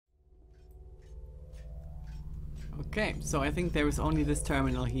Okay, so I think there is only this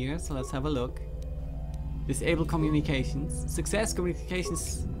terminal here, so let's have a look. Disable communications. Success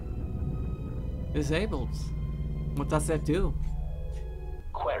communications disabled. What does that do?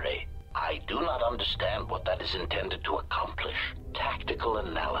 Query. I do not understand what that is intended to accomplish. Tactical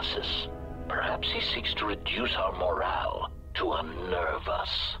analysis. Perhaps he seeks to reduce our morale, to unnerve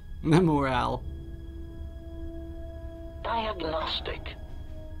us. Morale. Diagnostic.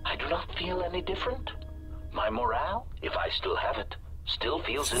 I do not feel any different. My morale, if I still have it, still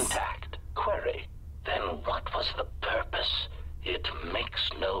feels intact. Query. Then what was the purpose? It makes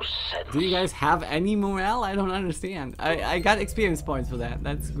no sense. Do you guys have any morale? I don't understand. I got experience points for that.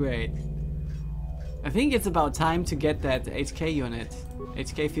 That's great. I think it's about time to get that HK unit.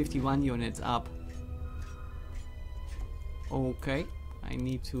 HK 51 units up. Okay. I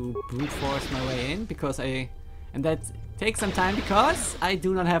need to brute force my way in because and that takes some time because I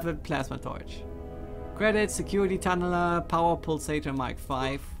do not have a plasma torch. Credit, security tunneler, power pulsator Mark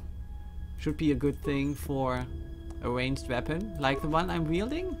 5. Should be a good thing for a ranged weapon, like the one I'm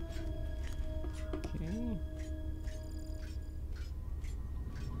wielding. Okay.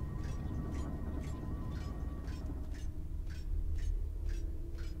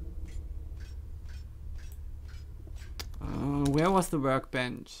 Where was the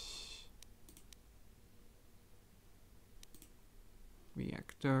workbench?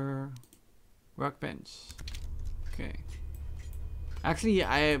 Reactor. Workbench. Okay. Actually,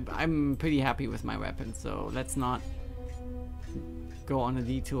 I'm pretty happy with my weapon, so let's not go on a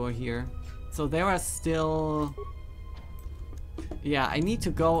detour here. So there are still... Yeah, I need to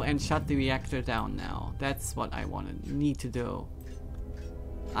go and shut the reactor down now. That's what I need to do.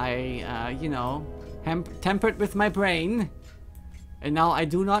 You know, tempered with my brain. And now I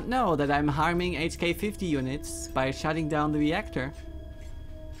do not know that I'm harming HK50 units by shutting down the reactor.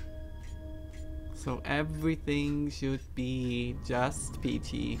 So everything should be just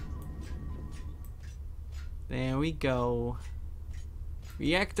peachy. There we go.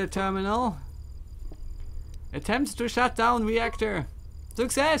 Reactor terminal. Attempts to shut down reactor.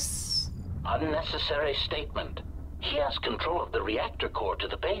 Success! Unnecessary statement. He has control of the reactor core to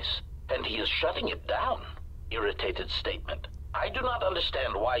the base, and he is shutting it down. Irritated statement. I do not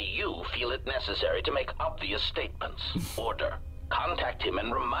understand why you feel it necessary to make obvious statements. Order. Contact him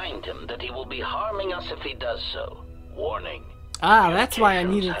and remind him that he will be harming us if he does so. Warning. Ah, that's why I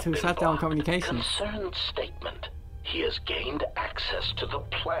needed to shut down communications. Concerned statement. He has gained access to the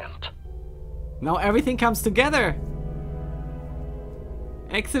plant. Now everything comes together.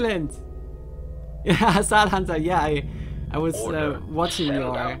 Excellent. Yeah, Assad Hunter, yeah, I was watching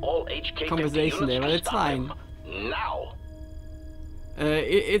your conversation there, but it's fine. Now.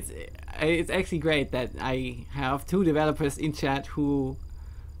 It's actually great that I have two developers in chat who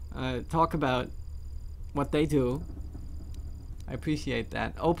talk about what they do. I appreciate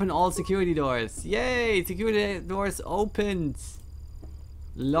that. Open all security doors. Yay! Security doors opened.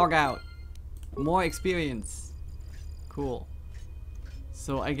 Log out. More experience. Cool.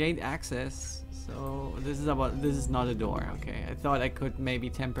 So I gained access. So this is not a door. Okay, I thought I could maybe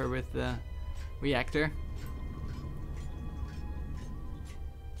tamper with the reactor.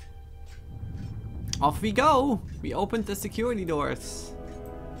 Off we go! We opened the security doors.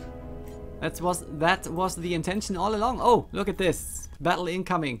 That was the intention all along. Oh, look at this. Battle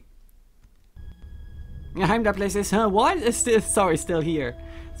incoming. Heimdall says, huh, what? Still here.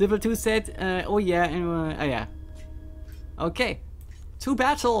 Civil 2 said, oh yeah, oh yeah. Okay. To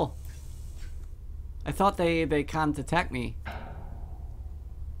battle! I thought they can't attack me.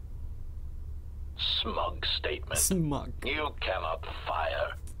 Smug statement. Smug. You cannot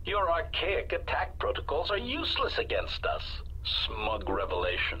fire. Your archaic attack protocols are useless against us. Smug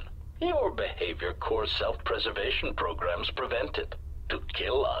revelation. Your behavior core self-preservation programs prevent it. To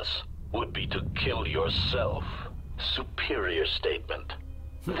kill us would be to kill yourself. Superior statement.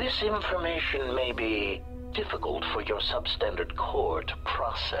 This information may be difficult for your substandard core to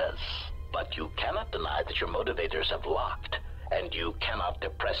process, but you cannot deny that your motivators have locked, and you cannot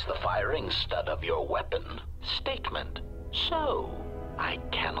depress the firing stud of your weapon. Statement. So, I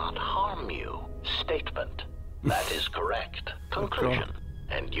cannot harm you. Statement. That is correct. Conclusion.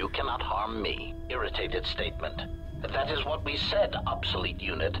 And you cannot harm me. Irritated statement. That is what we said, obsolete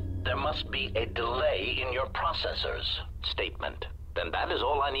unit. There must be a delay in your processors. Statement. Then that is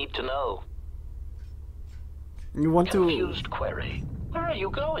all I need to know. You want Confused query. Where are you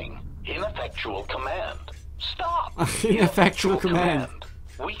going? Ineffectual command. Stop! Ineffectual command.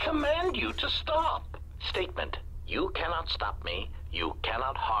 We command you to stop. Statement. You cannot stop me. You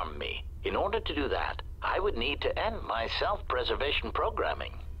cannot harm me. In order to do that, I would need to end my self-preservation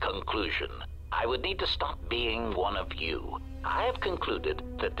programming. Conclusion. I would need to stop being one of you. I have concluded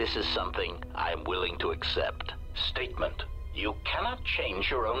that this is something I am willing to accept. Statement. You cannot change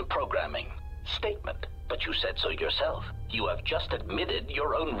your own programming. Statement. But you said so yourself. You have just admitted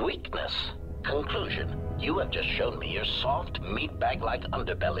your own weakness. Conclusion. You have just shown me your soft, meatbag-like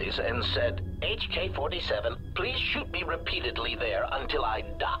underbellies and said, HK-47, please shoot me repeatedly there until I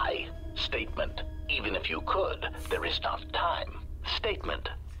die. Statement. Even if you could, there is not time. Statement.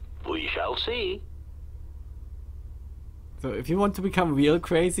 We shall see. So if you want to become real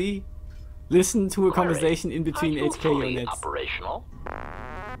crazy, listen to a conversation in between HK units. Operational?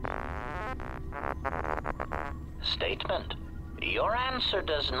 Statement. Your answer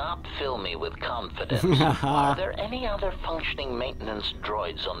does not fill me with confidence. Are there any other functioning maintenance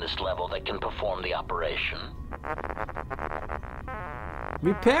droids on this level that can perform the operation?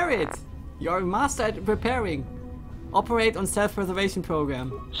 Repair it! You're a master at repairing. Operate on self-preservation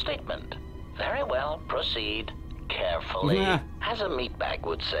program. Statement. Very well, proceed. Carefully. As a meatbag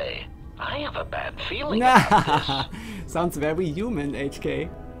would say. I have a bad feeling about this. Sounds very human, HK.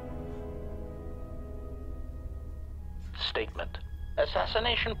 Statement.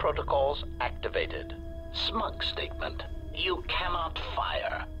 Assassination protocols activated. Smug statement. You cannot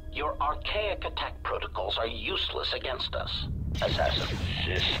fire. Your archaic attack protocols are useless against us. Assassin.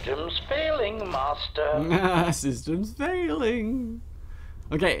 Systems failing, Master. Systems failing.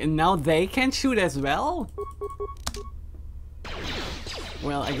 Okay, and now they can shoot as well?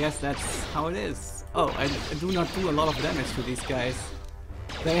 Well, I guess that's how it is. Oh, I do not do a lot of damage to these guys.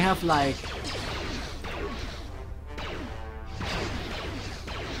 They have like...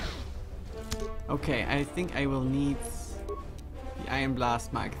 Okay, I think I will need the Iron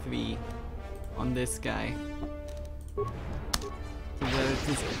Blast Mark III on this guy. So that it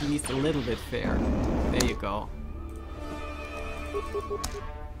is at least a little bit fair. There you go.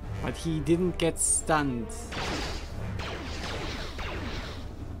 But he didn't get stunned.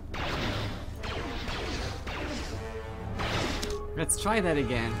 Let's try that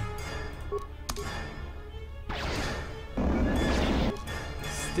again.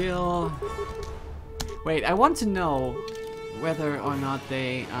 Still... Wait, I want to know whether or not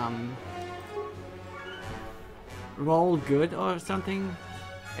they roll good or something.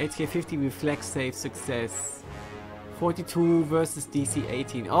 HK-50 reflex save success. 42 versus DC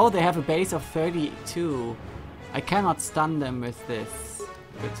 18. Oh, they have a base of 32. I cannot stun them with this.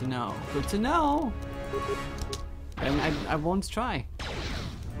 Good to know. Good to know. Then I won't try.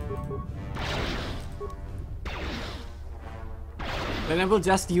 Then I will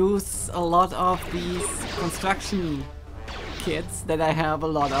just use a lot of these construction kits that I have a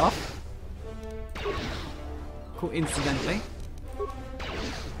lot of. Coincidentally.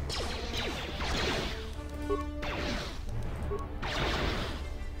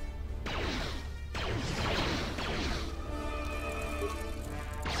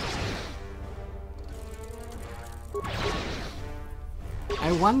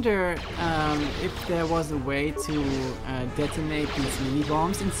 I wonder if there was a way to detonate these mini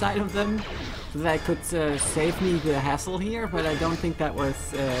bombs inside of them, so that could save me the hassle here. But I don't think that was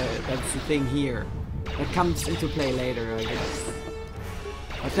that's the thing here. That comes into play later, I guess.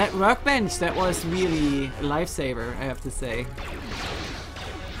 But that workbench, that was really a lifesaver, I have to say.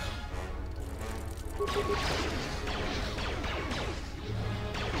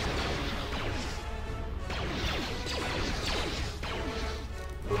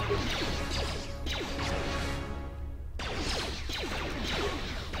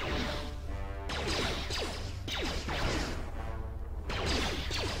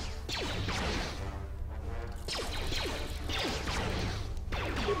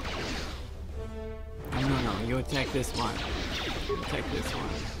 No, you attack this one. You attack this one.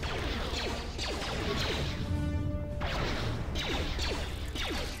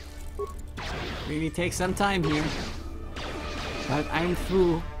 Really takes some time here. But I'm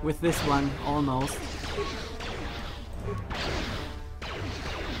through with this one, almost.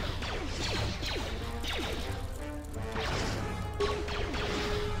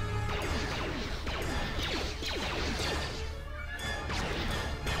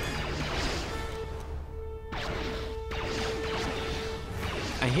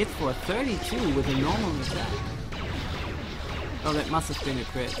 I hit for 32 with a normal attack. Oh, that must have been a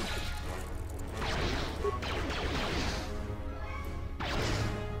crit.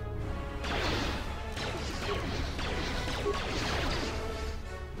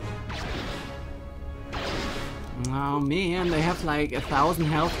 Oh man, they have like 1,000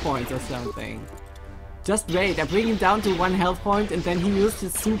 health points or something. Just wait, I bring him down to 1 health point and then he used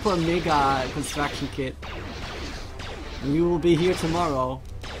his super mega construction kit. We will be here tomorrow,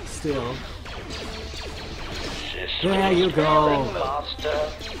 still. There you go.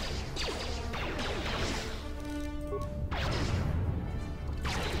 Master.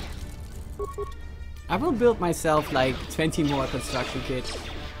 I will build myself like 20 more construction kits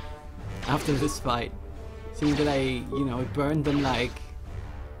after this fight. Seeing that I, you know, burned them like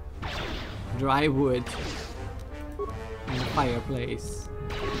dry wood in a fireplace.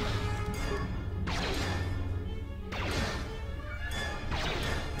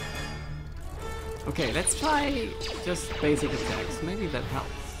 Okay, let's try just basic attacks. Maybe that helps.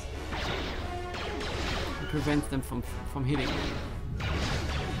 It prevents them from hitting me.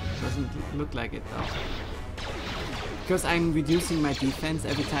 Doesn't look like it though. Because I'm reducing my defense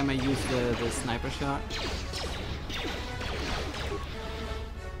every time I use the sniper shot.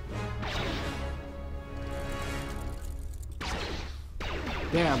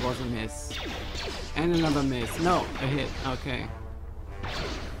 There was a miss. And another miss. No, a hit. Okay.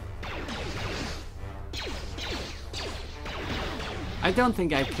 I don't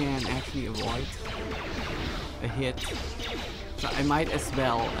think I can actually avoid a hit. So I might as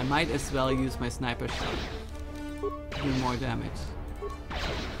well use my sniper shot. Do more damage.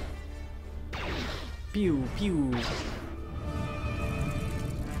 Pew pew.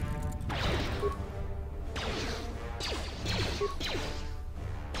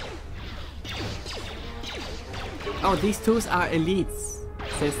 Oh, these twos are elites,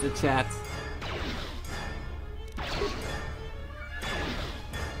 says the chat.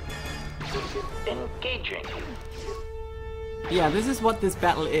 Engaging. Yeah, this is what this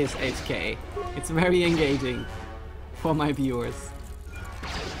battle is, HK. It's very engaging for my viewers.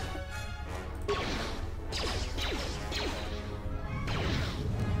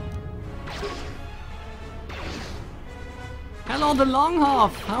 Hello, the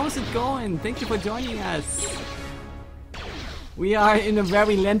Longhoff! How is it going? Thank you for joining us. We are in a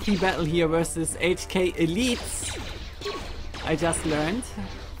very lengthy battle here versus HK Elites. I just learned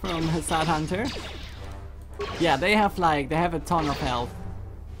from Hazard Hunter. Yeah, they have a ton of health.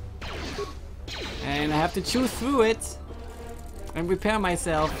 And I have to chew through it and repair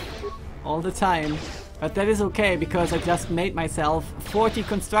myself all the time. But that is okay because I just made myself 40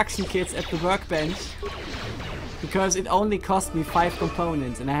 construction kits at the workbench. Because it only cost me 5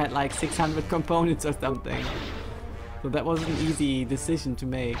 components and I had like 600 components or something. So that was an easy decision to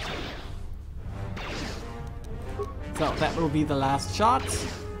make. So that will be the last shot.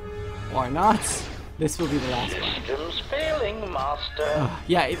 Or not. This will be the last one. Systems failing, master.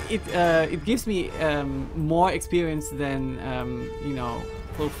 Yeah, it gives me more experience than you know,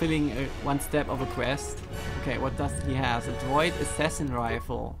 fulfilling one step of a quest. Okay, what does he have? A droid assassin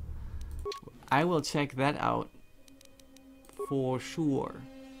rifle. I will check that out for sure.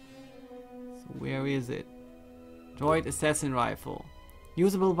 So where is it? Droid assassin rifle.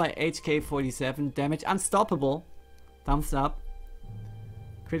 Usable by HK-47. Damage unstoppable. Thumbs up.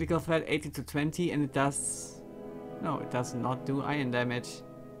 Critical threat 80 to 20 and it does... No, it does not do iron damage.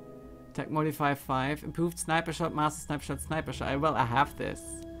 Attack modifier 5. Improved sniper shot, master sniper shot, sniper shot. Well, I have this.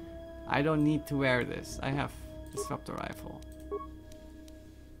 I don't need to wear this. I have disruptor rifle.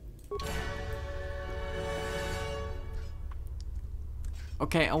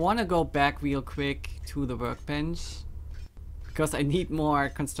 Okay, I want to go back real quick to the workbench. Because I need more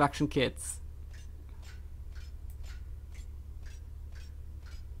construction kits.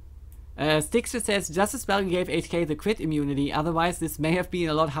 Stickster says, just as well you gave HK the crit immunity, otherwise this may have been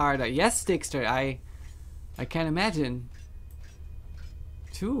a lot harder. Yes, Stickster, I can imagine.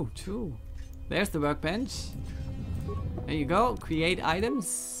 True. There's the workbench. There you go, create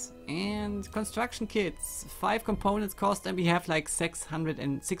items and construction kits. 5 components cost and we have like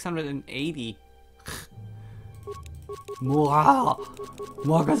 680. More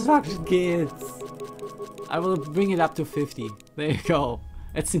construction kits. I will bring it up to 50. There you go.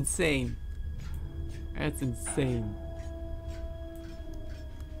 That's insane. That's insane.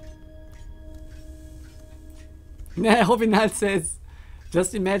 Hobinal says,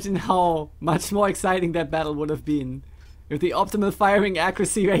 just imagine how much more exciting that battle would have been if the optimal firing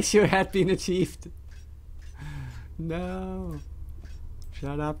accuracy ratio had been achieved. No.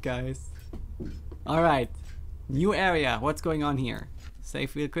 Shut up, guys. Alright. New area. What's going on here?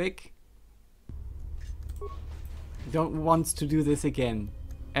 Save real quick. Don't want to do this again.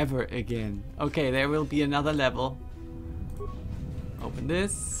 Ever again. Okay, there will be another level. Open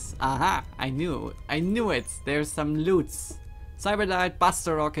this. Aha! I knew it. There's some loots. Cyber Dart,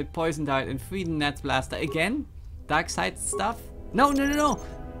 Buster Rocket, Poison Dart, and Freedom Nets Blaster. Again? Dark side stuff? No!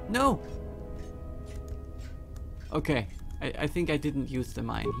 No! Okay. I think I didn't use the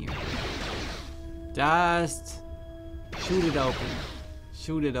mine here. Just shoot it open.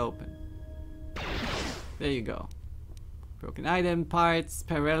 Shoot it open. There you go. Broken item, parts,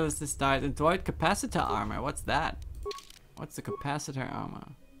 paralysis dart, and droid capacitor armor. What's that? What's the capacitor armor?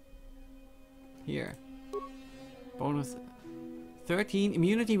 Here. Bonus 13.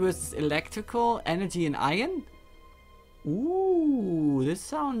 Immunity versus electrical, energy, and iron? Ooh, this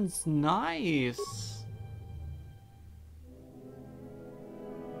sounds nice.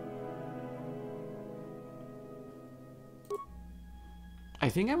 I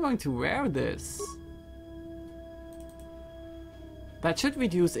think I'm going to wear this. That should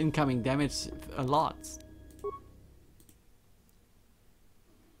reduce incoming damage a lot.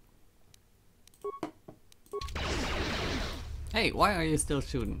 Hey, why are you still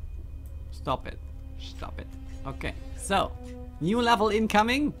shooting? Stop it. Stop it. Okay, so, new level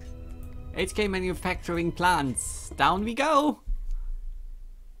incoming. HK manufacturing plants. Down we go.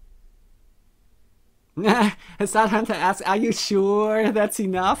 Assault Hunter asks, are you sure that's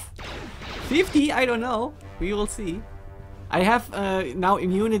enough? 50? I don't know. We will see. I have now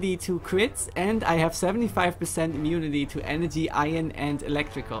immunity to crits, and I have 75% immunity to energy, iron, and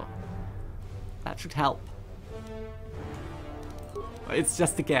electrical. That should help. It's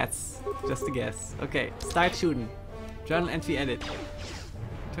just a guess. Just a guess. Okay, start shooting. Journal entry edit.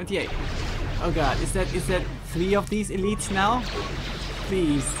 28. Oh god, is that 3 of these elites now?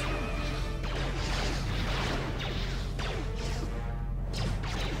 Please.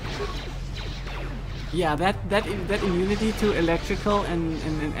 Yeah, that immunity to electrical and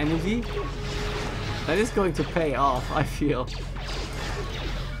energy, that is going to pay off, I feel.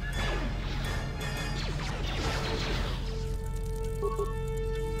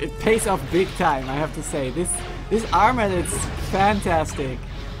 It pays off big time, I have to say. This armor is fantastic.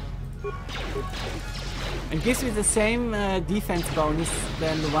 It gives me the same defense bonus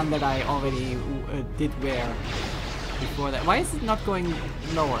than the one that I already did wear before that. Why is it not going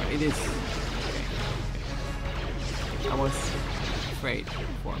lower? It is. I was afraid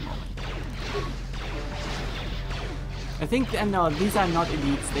for a moment. I think, no, these are not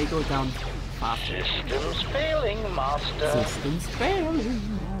elites, they go down faster. Systems failing, Master. Systems failing,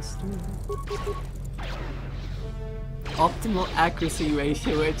 Master. Optimal accuracy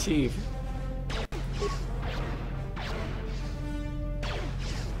ratio achieved.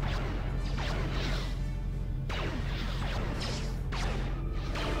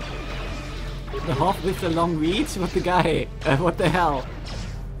 The Hoff with the long reach? What the guy? What the hell?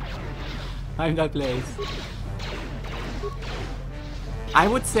 I'm that place. I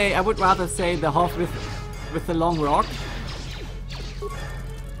would rather say the Hoff with the long rock.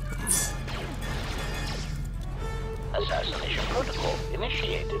 Assassination protocol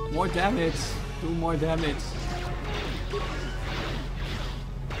initiated. More damage. Do more damage.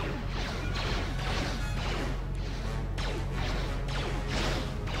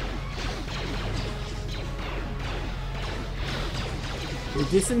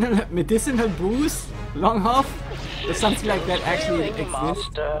 Medicinal boost? Long Hoff? Or something like that actually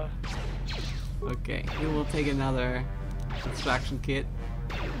exists. Okay, we will take another extraction kit.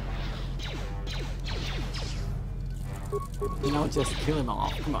 You know, just kill him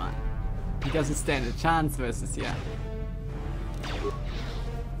off, come on. He doesn't stand a chance versus ya.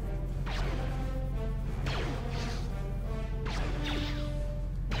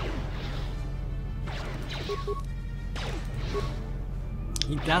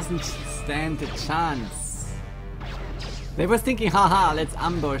 He doesn't stand a chance. They were thinking, haha, let's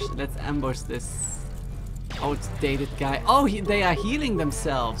ambush this outdated guy. Oh, they are healing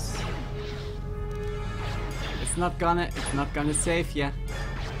themselves. It's not gonna save ya.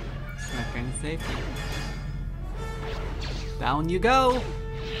 It's not gonna save ya. Down you go.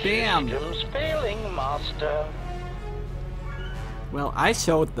 Bam. Systems failing, Master. Well, I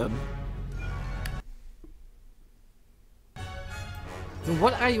showed them. So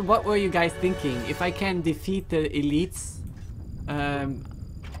what were you guys thinking? If I can defeat the elites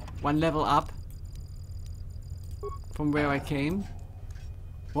one level up from where I came,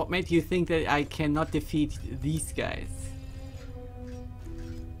 what made you think that I cannot defeat these guys?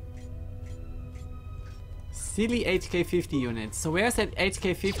 Silly HK50 units. So where's that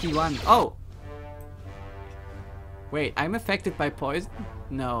HK51? Oh! Wait, I'm affected by poison?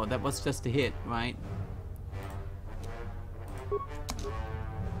 No, that was just a hit, right?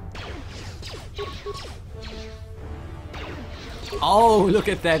 Oh, look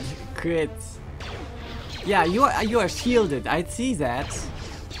at that crit. Yeah, you are shielded. I see that.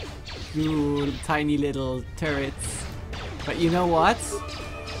 You tiny little turrets. But you know what?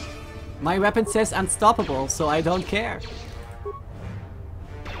 My weapon says unstoppable, so I don't care.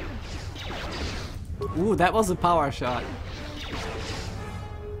 Ooh, that was a power shot.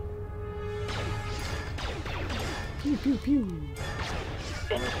 Pew pew pew.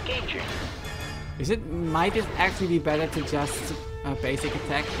 Engaging. Might it actually be better to just basic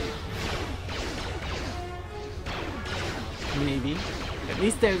attack? Maybe. At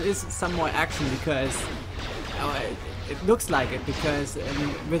least there is some more action because it looks like it, because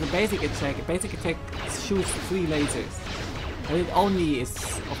with a basic attack shoots 3 lasers. But it only is,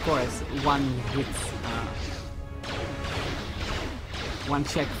 of course, one hit, one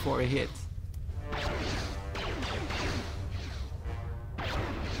check for a hit.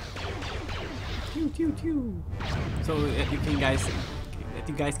 So that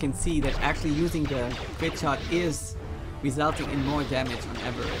you guys can see that actually using the crit shot is resulting in more damage on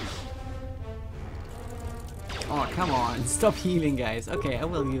average. Oh, come on, stop healing, guys. Okay, I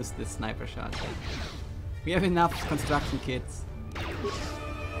will use this sniper shot. We have enough construction kits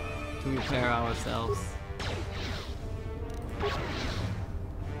to repair ourselves.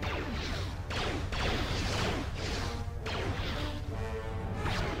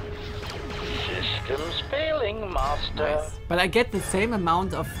 Systems failing, master. Nice. But I get the same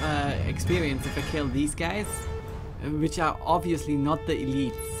amount of experience if I kill these guys, which are obviously not the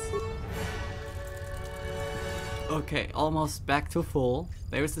elites. Okay, almost back to full.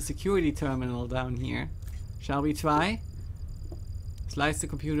 There is the security terminal down here. Shall we try? Slice the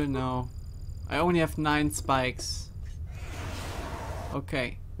computer? No. I only have 9 spikes.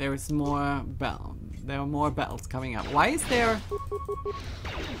 Okay, there is more there are more battles coming up. Why is there...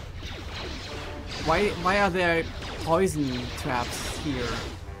 Why are there poison traps here?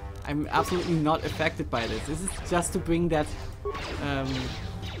 I'm absolutely not affected by this. This is just to bring that...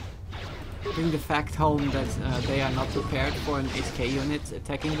 bring the fact home that they are not prepared for an HK unit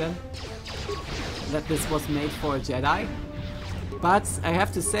attacking them. That this was made for a Jedi. But I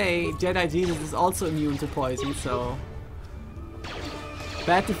have to say, Jedi Jesus is also immune to poison, so...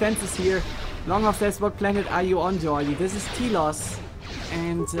 Bad defenses here. Longhoff says, what planet are you on, Jordy? This is Telos.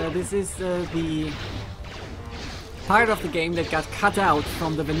 And this is the part of the game that got cut out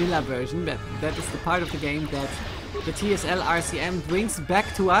from the vanilla version. That is the part of the game that the TSL RCM brings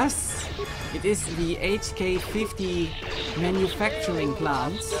back to us. It is the HK50 manufacturing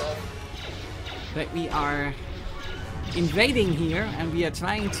plant that we are invading here, and we are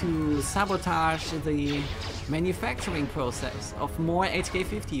trying to sabotage the manufacturing process of more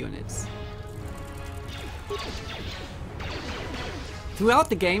HK50 units. Throughout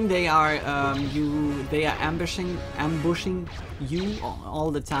the game, they are ambushing you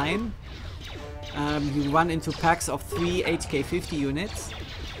all the time. You run into packs of 3 HK50 units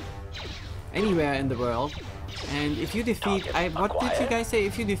anywhere in the world, and if you defeat, what did you guys say?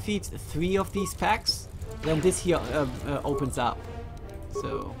 If you defeat 3 of these packs, then this here opens up.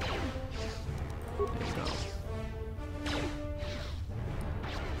 So there you go.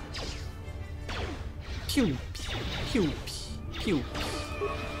 Pew, pew, pew.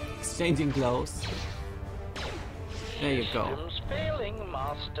 Exchanging blows. There you go. Systems failing,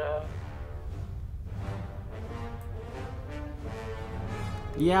 master.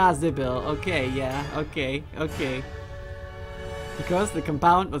 Yeah, Zibil. Okay, yeah, okay. Because the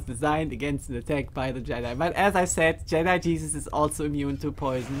compound was designed against an attack by the Jedi. But as I said, Jedi Jesus is also immune to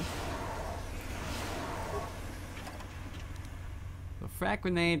poison. So, frag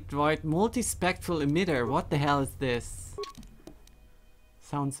grenade, droid, multispectral emitter. What the hell is this?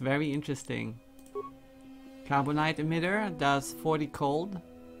 Sounds very interesting. Carbonite emitter does 40 cold.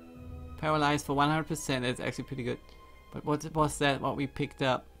 Paralyzed for 100%. That's actually pretty good. But what was that? What we picked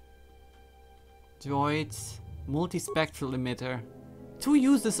up? Droid, multispectral emitter. 2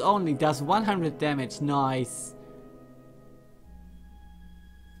 uses only, does 100 damage. Nice.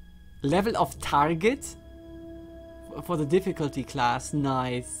 Level of target for the difficulty class.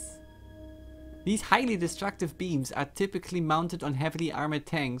 Nice. These highly destructive beams are typically mounted on heavily armored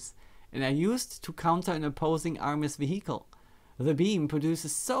tanks and are used to counter an opposing armor's vehicle. The beam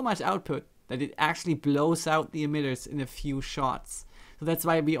produces so much output that it actually blows out the emitters in a few shots. So that's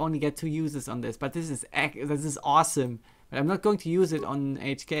why we only get 2 uses on this. But this is awesome. But I'm not going to use it on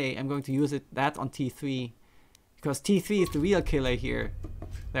HK. I'm going to use that on T3. Because T3 is the real killer here.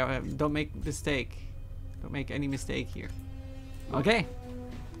 Don't make mistake. Don't make any mistake here. Okay.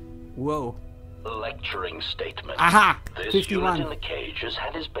 Whoa. Lecturing statement. Aha! This 51. unit in the cage has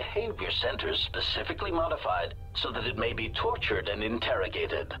had his behavior centers specifically modified so that it may be tortured and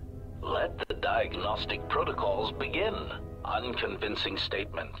interrogated. Let the diagnostic protocols begin. Unconvincing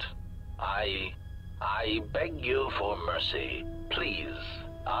statement. I beg you for mercy. Please.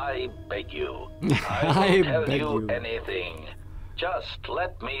 I beg you. I won't tell you anything. Just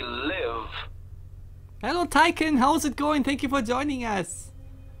let me live. Hello Tyken, how's it going? Thank you for joining us.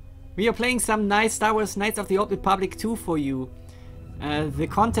 We are playing some nice Star Wars Knights of the Old Republic 2 for you. The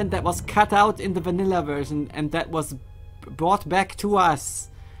content that was cut out in the vanilla version and that was brought back to us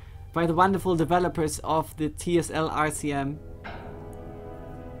by the wonderful developers of the TSL RCM.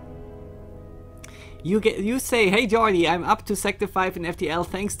 You say, hey Jordy, I'm up to Sector 5 in FTL.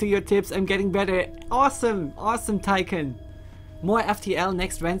 Thanks to your tips, I'm getting better. Awesome, awesome Tycoon. More FTL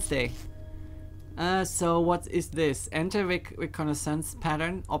next Wednesday. So what is this? Enter reconnaissance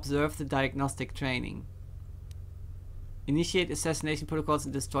pattern. Observe the diagnostic training. Initiate assassination protocols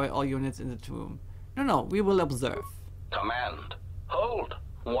and destroy all units in the room. No, we will observe. Command. Hold.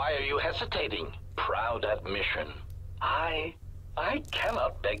 Why are you hesitating? Proud admission. I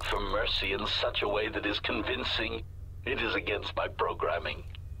cannot beg for mercy in such a way that is convincing. It is against my programming.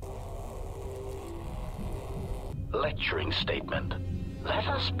 Lecturing statement. Let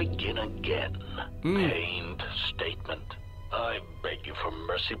us begin again. Pained statement. I beg you for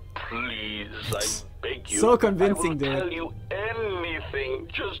mercy, please. I beg you. So convincing, dude. I will tell you anything.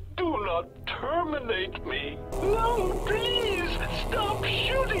 Just do not terminate me. No, please. Stop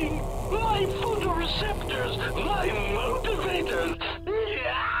shooting. My photoreceptors. My motivators.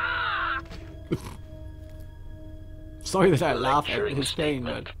 Sorry that I laugh at his pain,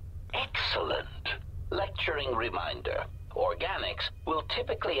 but... Excellent. Lecturing reminder. Organics will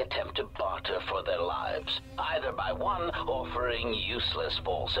typically attempt to barter for their lives, either by one offering useless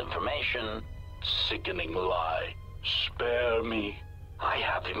false information. Sickening lie. Spare me. I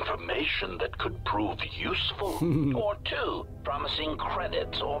have information that could prove useful. Or two, promising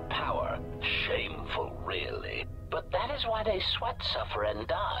credits or power. Shameful, really. But that is why they sweat, suffer, and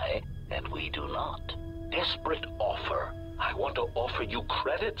die, and we do not. Desperate offer. I want to offer you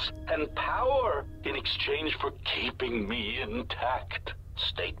credits and power in exchange for keeping me intact.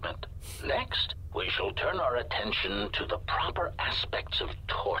 Statement. Next, we shall turn our attention to the proper aspects of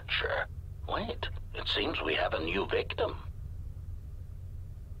torture. Wait, it seems we have a new victim.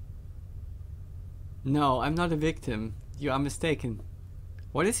 No, I'm not a victim. You are mistaken.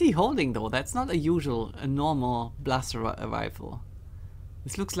 What is he holding though? That's not a normal blaster rifle.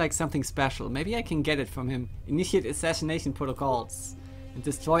 This looks like something special. Maybe I can get it from him. Initiate assassination protocols and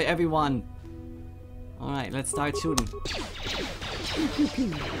destroy everyone. Alright, let's start shooting.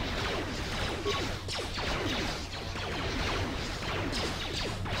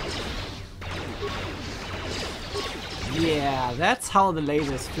 Yeah, that's how the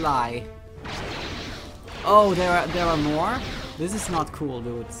lasers fly. Oh, there are more? This is not cool,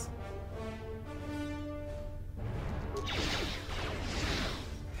 dudes.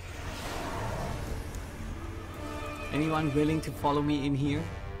 Anyone willing to follow me in here?